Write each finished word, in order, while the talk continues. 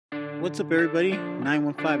What's up everybody,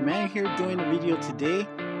 915 Man here doing a video today.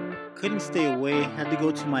 Couldn't stay away, had to go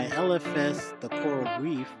to my LFS The Coral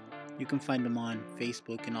Reef. You can find them on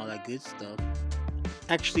Facebook and all that good stuff.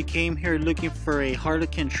 Actually came here looking for a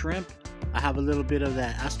harlequin shrimp. I have a little bit of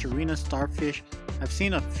that Astorina starfish. I've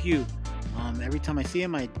seen a few. Every time I see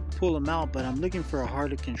them I pull them out, but I'm looking for a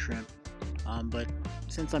harlequin shrimp. But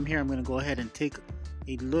since I'm here, I'm going to go ahead and take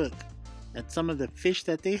a look at some of the fish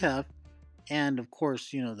that they have. And of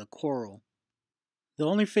course, you know, the coral. The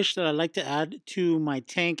only fish that I like to add to my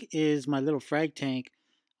tank is my little frag tank.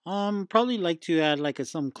 Probably like to add like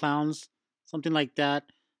some clowns, something like that.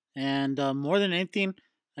 And more than anything,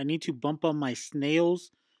 I need to bump up my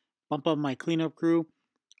snails, bump up my cleanup crew,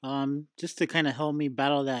 just to kind of help me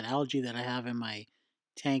battle that algae that I have in my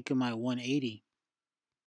tank in my 180.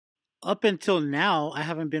 Up until now, I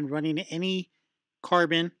haven't been running any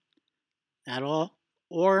carbon at all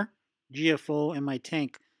or GFO in my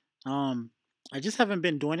tank. I just haven't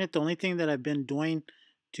been doing it. The only thing that I've been doing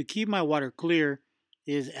to keep my water clear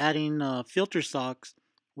is adding filter socks,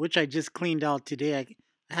 which I just cleaned out today.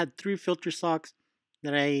 I had 3 filter socks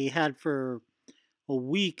that I had for a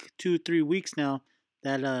week, 2-3 weeks now,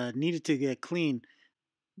 that needed to get clean.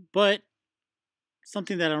 But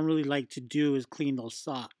something that I don't really like to do is clean those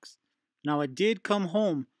socks. Now I did come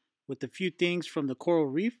home with a few things from the coral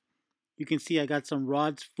reef. You can see I got some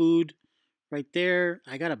rods food right there.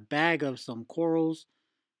 I got a bag of some corals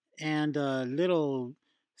and a little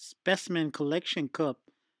specimen collection cup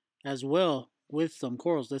as well with some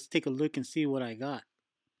corals. Let's take a look and see what I got.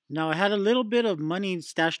 Now I had a little bit of money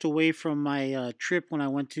stashed away from my trip when I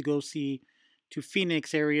went to go see to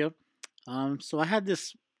Phoenix area. So I had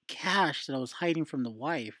this cash that I was hiding from the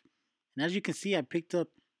wife. And as you can see, I picked up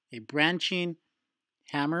a branching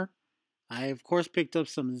hammer. I of course picked up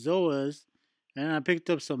some Zoas, and I picked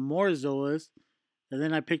up some more Zoas, and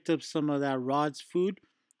then I picked up some of that Rod's food.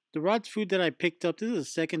 The Rod's food that I picked up, this is the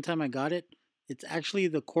second time I got it. It's actually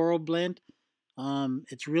the coral blend.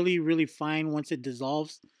 It's really fine once it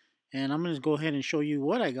dissolves, and I'm going to go ahead and show you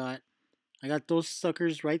what I got. I got those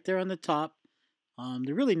suckers right there on the top.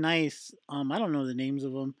 They're really nice. I don't know the names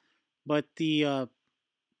of them, but the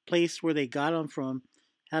place where they got them from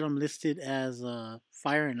had them listed as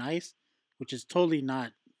fire and ice, which is totally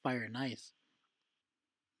not fire and ice.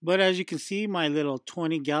 But as you can see, my little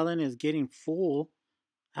 20 gallon is getting full.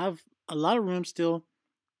 I have a lot of room still,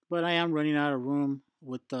 but I am running out of room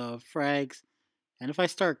with the frags. And if I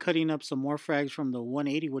start cutting up some more frags from the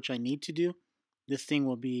 180, which I need to do, this thing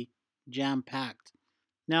will be jam-packed.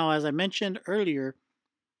 Now, as I mentioned earlier,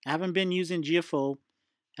 I haven't been using GFO,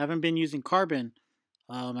 haven't been using carbon.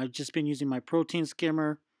 I've just been using my protein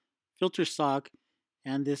skimmer, filter sock,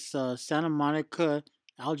 and this Santa Monica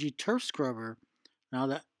algae turf scrubber. Now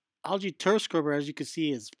the algae turf scrubber, as you can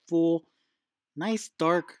see, is full, nice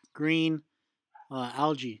dark green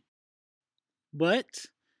algae. But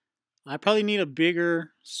I probably need a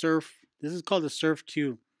bigger surf. This is called the Surf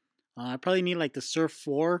 2. I probably need like the Surf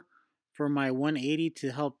 4 for my 180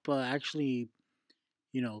 to help actually,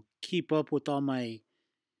 you know, keep up with all my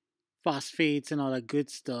phosphates and all that good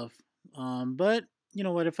stuff. But you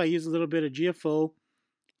know what, if I use a little bit of GFO,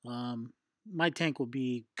 my tank will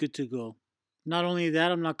be good to go. Not only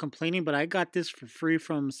that, I'm not complaining, but I got this for free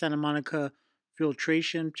from Santa Monica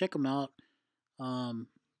Filtration. Check them out.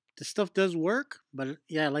 The stuff does work, but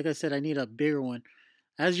yeah, like I said, I need a bigger one.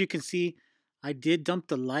 As you can see, I did dump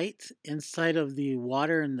the light inside of the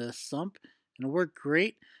water in the sump, and it worked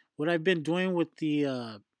great. What I've been doing with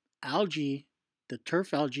the algae, the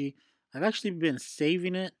turf algae, I've actually been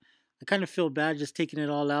saving it. I kind of feel bad just taking it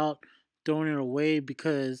all out, throwing it away,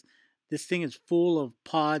 because this thing is full of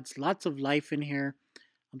pods, lots of life in here.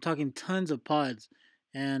 I'm talking tons of pods.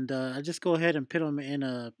 And I just go ahead and put them in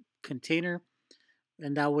a container,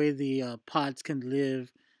 and that way the pods can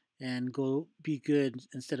live and go be good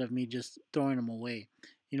instead of me just throwing them away.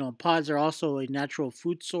 You know, pods are also a natural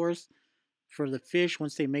food source for the fish.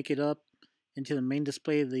 Once they make it up into the main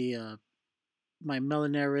display, the my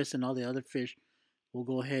Melaneris and all the other fish will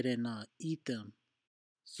go ahead and eat them.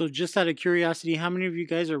 So just out of curiosity, how many of you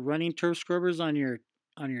guys are running turf scrubbers on your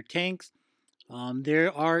tanks?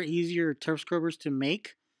 There are easier turf scrubbers to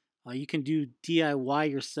make. You can do DIY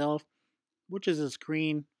yourself, which is a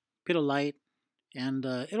screen, put a light, and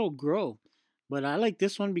it'll grow. But I like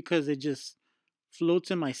this one because it just floats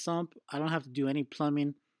in my sump. I don't have to do any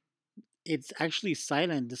plumbing. It's actually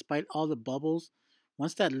silent despite all the bubbles.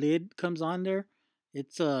 Once that lid comes on there,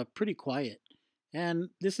 it's pretty quiet. And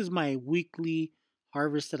this is my weekly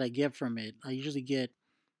harvest that I get from it. I usually get,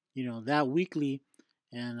 you know, that weekly,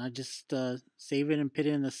 and I just save it and put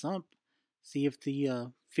it in the sump. See if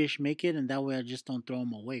the fish make it, and that way I just don't throw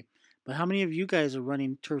them away. But how many of you guys are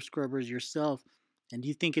running turf scrubbers yourself, and do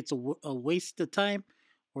you think it's a waste of time,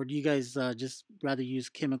 or do you guys just rather use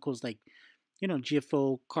chemicals like,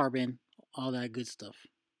 GFO, carbon, all that good stuff?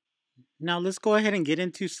 Now let's go ahead and get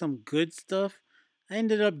into some good stuff. I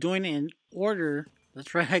ended up doing an order.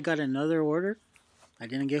 That's right, I got another order. I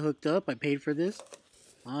didn't get hooked up. I paid for this.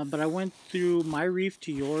 But I went through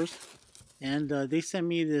MYREEFTOYOURS, and they sent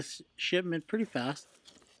me this shipment pretty fast.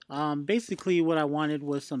 Basically what I wanted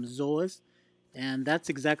was some Zoas, and that's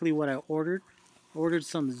exactly what I ordered. Ordered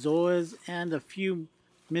some Zoas and a few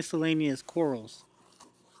miscellaneous corals.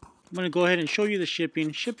 I'm going to go ahead and show you the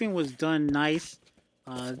shipping. Shipping was done nice.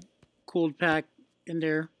 Cold pack in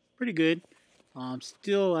there, pretty good.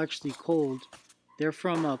 Still actually cold. They're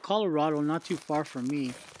from Colorado, not too far from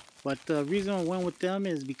me. But the reason I went with them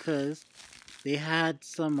is because they had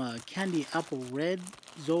some candy apple red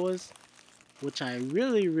Zoas, which I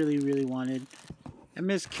really wanted. And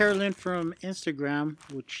Miss Carolyn from Instagram,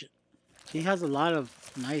 which she has a lot of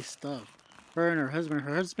nice stuff. Her and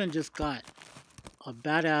her husband just got a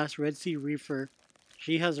badass Red Sea Reefer.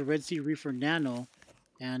 She has a Red Sea Reefer Nano,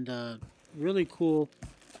 and really cool.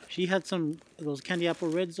 She had some of those candy apple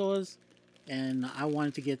red Zoas, and I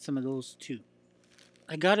wanted to get some of those too.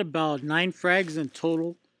 I got about 9 frags in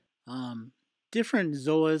total, different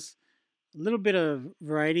Zoas, a little bit of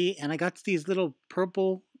variety, and I got these little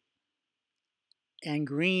purple and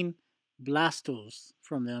green Blastos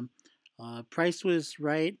from them. Price was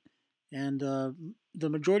right, and the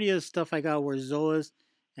majority of the stuff I got were Zoas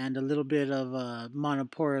and a little bit of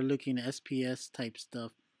Monopora looking SPS type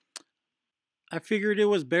stuff. I figured it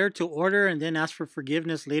was better to order and then ask for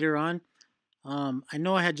forgiveness later on. I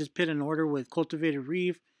know I had just put an order with Cultivated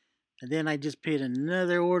Reef, and then I just paid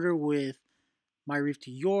another order with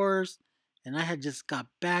MYREEFTOYOURS, and I had just got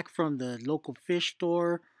back from the local fish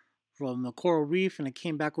store from the Coral Reef, and I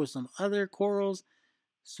came back with some other corals.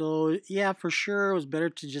 So yeah, for sure it was better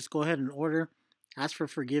to just go ahead and order, ask for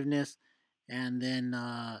forgiveness, and then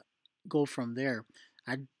go from there.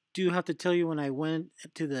 I do have to tell you, when I went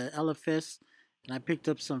to the LFS and I picked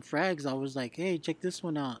up some frags, I was like, hey, check this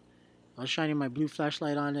one out. I was shining my blue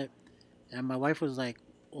flashlight on it, and my wife was like,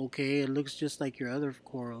 okay, it looks just like your other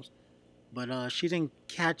corals. But she didn't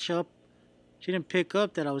catch up. She didn't pick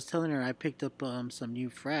up that I was telling her I picked up some new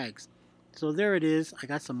frags. So there it is. I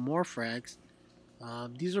got some more frags.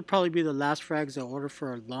 These will probably be the last frags I ordered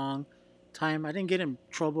for a long time. I didn't get in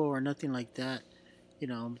trouble or nothing like that.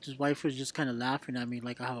 His wife was just kind of laughing at me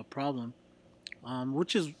like I have a problem.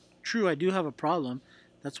 Which is true, I do have a problem.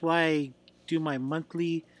 That's why I do my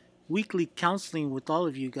weekly counseling with all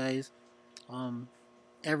of you guys.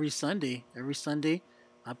 Every Sunday.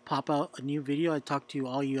 I pop out a new video. I talk to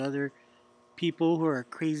all you other people who are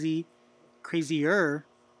crazier,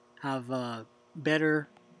 have better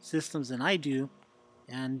systems than I do,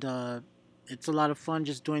 and it's a lot of fun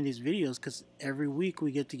just doing these videos because every week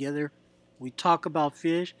we get together, we talk about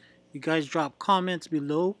fish, you guys drop comments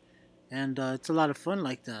below, and it's a lot of fun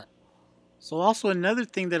like that. So also another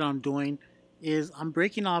thing that I'm doing is I'm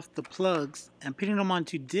breaking off the plugs and putting them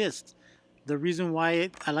onto discs. The reason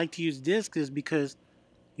why I like to use discs is because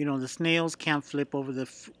the snails can't flip over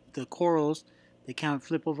the corals, they can't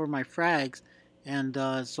flip over my frags, and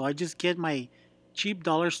so I just get my cheap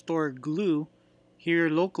dollar store glue. Here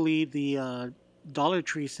locally, the Dollar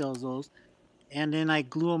Tree sells those, and then I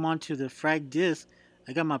glue them onto the frag disc.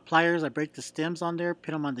 I got my pliers, I break the stems on there,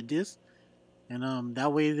 put them on the disc, and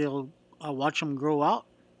that way I'll watch them grow out.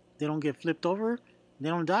 They don't get flipped over, they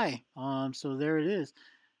don't die. So there it is.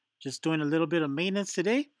 Just doing a little bit of maintenance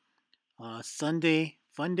today. Sunday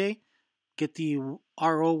fun day. Get the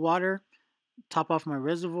RO water, top off my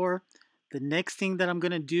reservoir. The next thing that I'm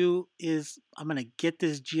going to do is I'm going to get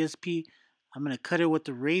this GSP. I'm going to cut it with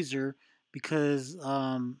the razor because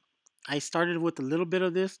I started with a little bit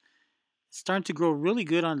of this. It's starting to grow really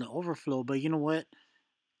good on the overflow, but you know what?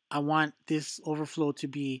 I want this overflow to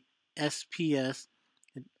be SPS.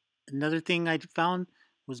 Another thing I found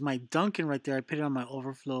was my Duncan right there. I put it on my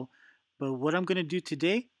overflow. But what I'm going to do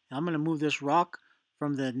today, I'm going to move this rock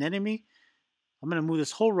from the anemone. I'm going to move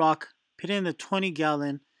this whole rock, put it in the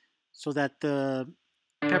 20-gallon so that the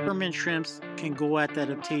peppermint shrimps can go at that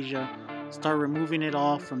Aptasia. Start removing it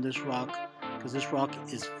all from this rock because this rock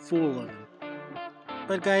is full of them.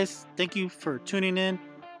 But guys, thank you for tuning in.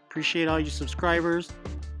 Appreciate all you subscribers.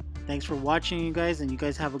 Thanks for watching, you guys, and you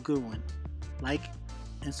guys have a good one. Like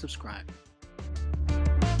and subscribe.